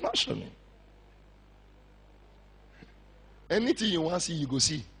 No, he has not shown me. Anything you want to see, you go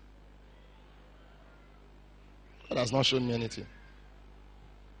see. God has not shown me anything.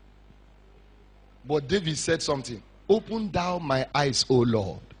 But David said something. Open thou my eyes, O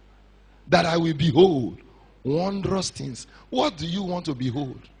Lord, that I will behold wondrous things. What do you want to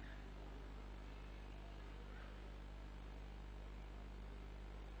behold?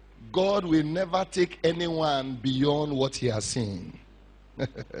 God will never take anyone beyond what he has seen.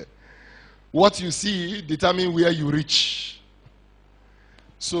 What you see determines where you reach.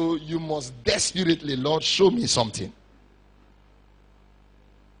 So you must desperately, Lord, show me something.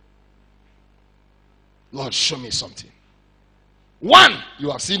 Lord, show me something. One, you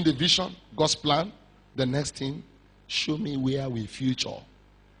have seen the vision, God's plan. The next thing, show me where we future.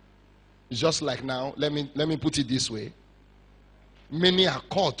 It's just like now, let me put it this way. Many are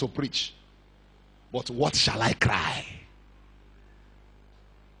called to preach, but what shall I cry?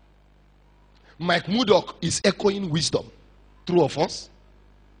 Mike Murdoch is echoing wisdom. True of us?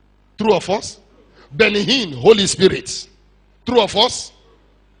 True of us? Benny Hinn, Holy Spirit. True of us?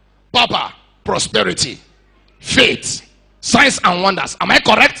 Papa, prosperity, faith, signs and wonders. Am I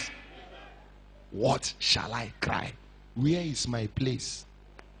correct? What shall I cry? Where is my place?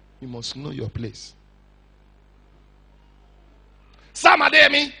 You must know your place. Sam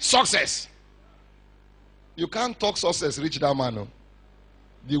Ademi, success. You can't talk success, reach that man. No.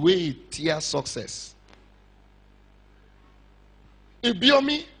 The way he tears success.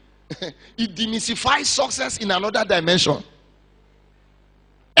 Ibiomi, it demystifies success in another dimension.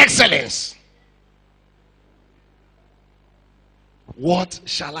 Excellence. What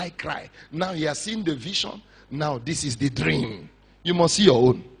shall I cry? Now he has seen the vision. Now this is the dream. You must see your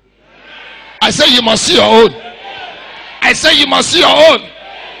own. I say you must see your own. I say you must see your own.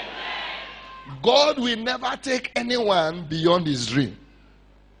 God will never take anyone beyond his dream.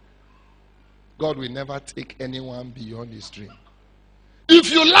 God will never take anyone beyond his dream.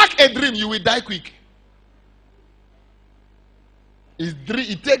 If you lack a dream, you will die quick.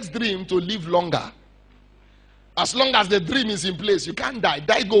 It takes dream to live longer. As long as the dream is in place, you can't die.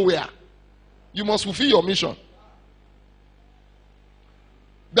 Die go where? You must fulfill your mission.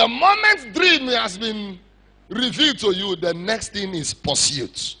 The moment dream has been revealed to you, the next thing is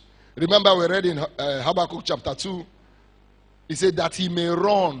pursuit. Remember we read in Habakkuk chapter 2, he said that he may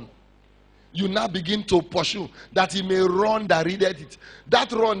run. You now begin to pursue. That he may run that readeth it.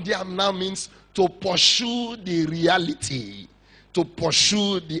 That run there now means to pursue the reality. To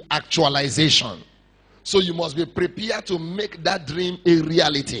pursue the actualization. So you must be prepared to make that dream a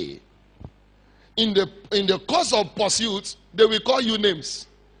reality. In the course of pursuit, they will call you names.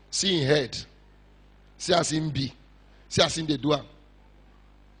 See in head. See as in B. See as in the doer.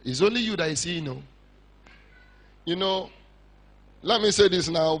 It's only you that is seeing, you know. You know, let me say this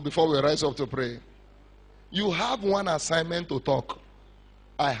now before we rise up to pray. You have one assignment to talk.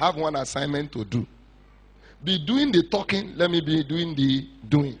 I have one assignment to do. Be doing the talking, let me be doing the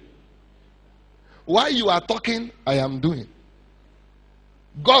doing. While you are talking, I am doing.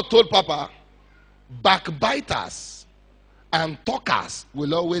 God told Papa, backbiters and talkers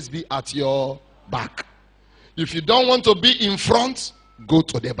will always be at your back. If you don't want to be in front, go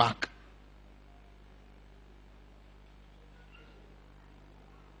to the back.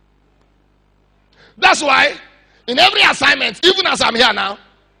 That's why in every assignment, even as I'm here now,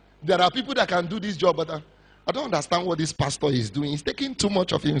 there are people that can do this job, but I don't understand what this pastor is doing. He's taking too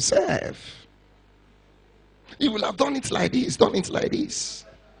much of himself. He will have done it like this, done it like this.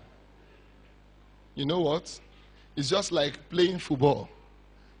 You know what? It's just like playing football.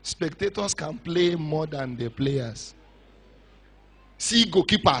 Spectators can play more than the players. See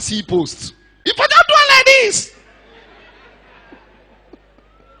goalkeeper, see post. If I don't do it like this.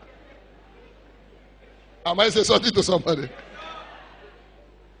 Am I saying something to somebody?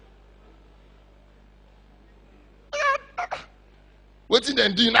 What did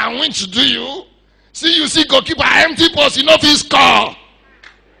they do now? When to do you? See, you see goalkeeper empty post, you know if he score.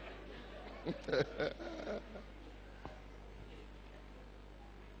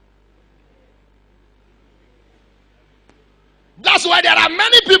 That's why there are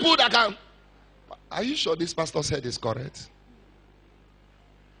many people that can. Are you sure this pastor said is correct?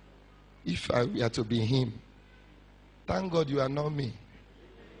 If I were to be him, thank God you are not me.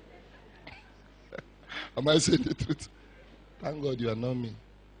 Am I saying the truth? Thank God you are not me.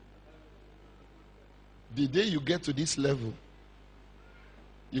 The day you get to this level,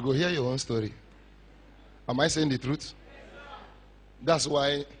 you go hear your own story. Am I saying the truth? That's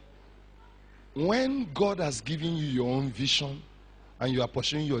why when God has given you your own vision and you are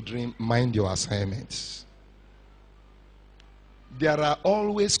pursuing your dream, mind your assignments. There are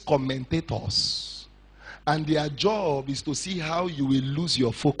always commentators, and their job is to see how you will lose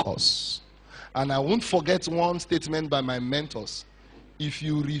your focus. And I won't forget one statement by my mentors. If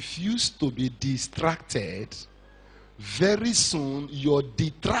you refuse to be distracted, very soon your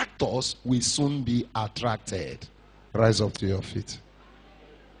detractors will soon be attracted. Rise up to your feet.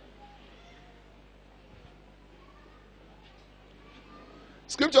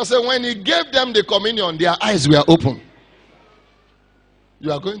 Scripture says when he gave them the communion, their eyes were open.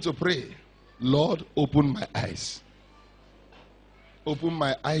 You are going to pray, Lord, open my eyes. Open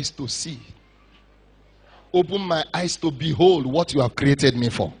my eyes to see. Open my eyes to behold what you have created me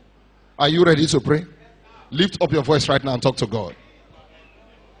for. Are you ready to pray? Lift up your voice right now and talk to God.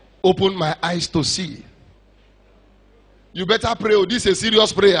 Open my eyes to see. You better pray. Oh, this is a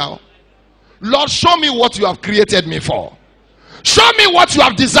serious prayer. Lord, show me what you have created me for. Show me what you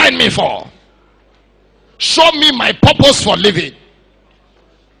have designed me for. Show me my purpose for living.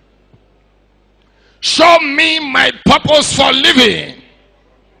 Show me my purpose for living.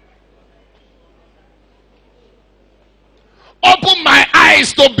 Open my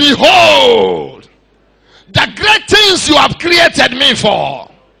eyes to behold the great things you have created me for.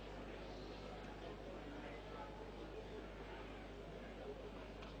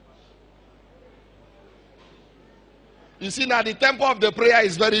 You see now the tempo of the prayer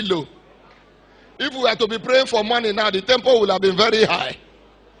is very low. If we were to be praying for money now, the tempo would have been very high.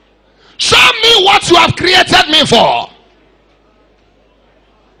 Show me what you have created me for.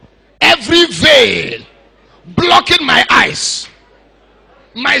 Every veil blocking my eyes,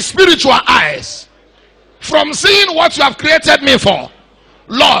 my spiritual eyes, from seeing what you have created me for.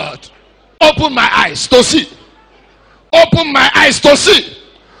 Lord, open my eyes to see. Open my eyes to see.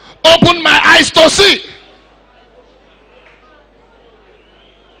 Open my eyes to see.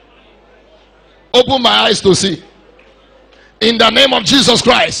 Open my eyes to see. In the name of Jesus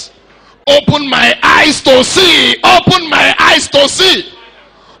Christ. Open my eyes to see. Open my eyes to see.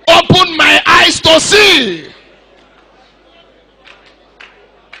 Open my eyes to see.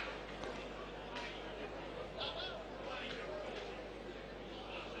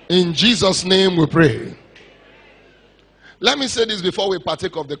 In Jesus' name we pray. Let me say this before we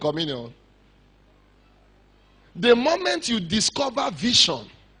partake of the communion. The moment you discover vision,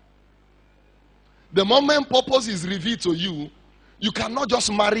 the moment purpose is revealed to you, you cannot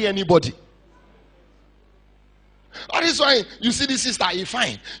just marry anybody. That is why you see this sister, he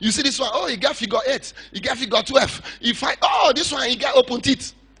fine. You see this one, oh, he got figure 8. He got figure 12. He fine. Oh, this one, he got open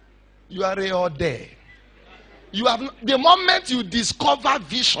teeth. You are all there. You have the moment you discover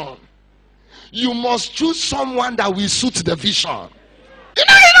vision, you must choose someone that will suit the vision. You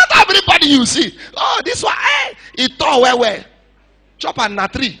know, not everybody you see. Oh, this one, he tall where? Chop and na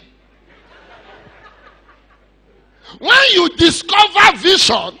tree. When you discover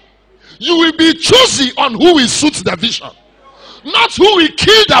vision, you will be choosy on who will suit the vision, not who will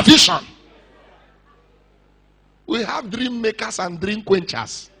kill the vision. We have dream makers and dream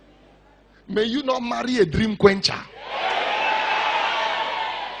quenchers. May you not marry a dream quencher.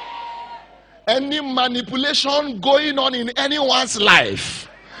 Any manipulation going on in anyone's life,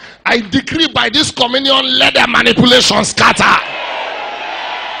 I decree by this communion, let the manipulation scatter.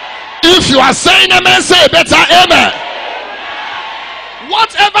 If you are saying amen, say better amen.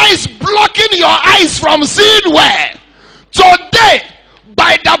 Whatever is blocking your eyes from seeing where, today,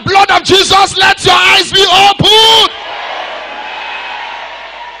 by the blood of Jesus, let your eyes be opened.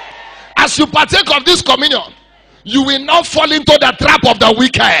 As you partake of this communion, you will not fall into the trap of the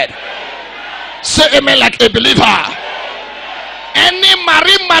wicked. Say amen like a believer. Any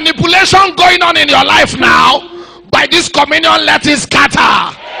marine manipulation going on in your life now, by this communion, let it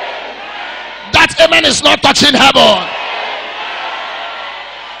scatter. That amen is not touching heaven.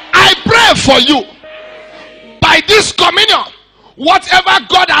 I pray for you, by this communion, whatever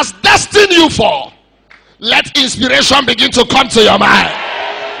God has destined you for, let inspiration begin to come to your mind.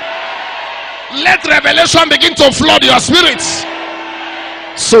 Let revelation begin to flood your spirits.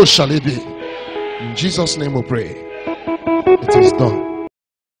 So shall it be. In Jesus' name we pray. It is done.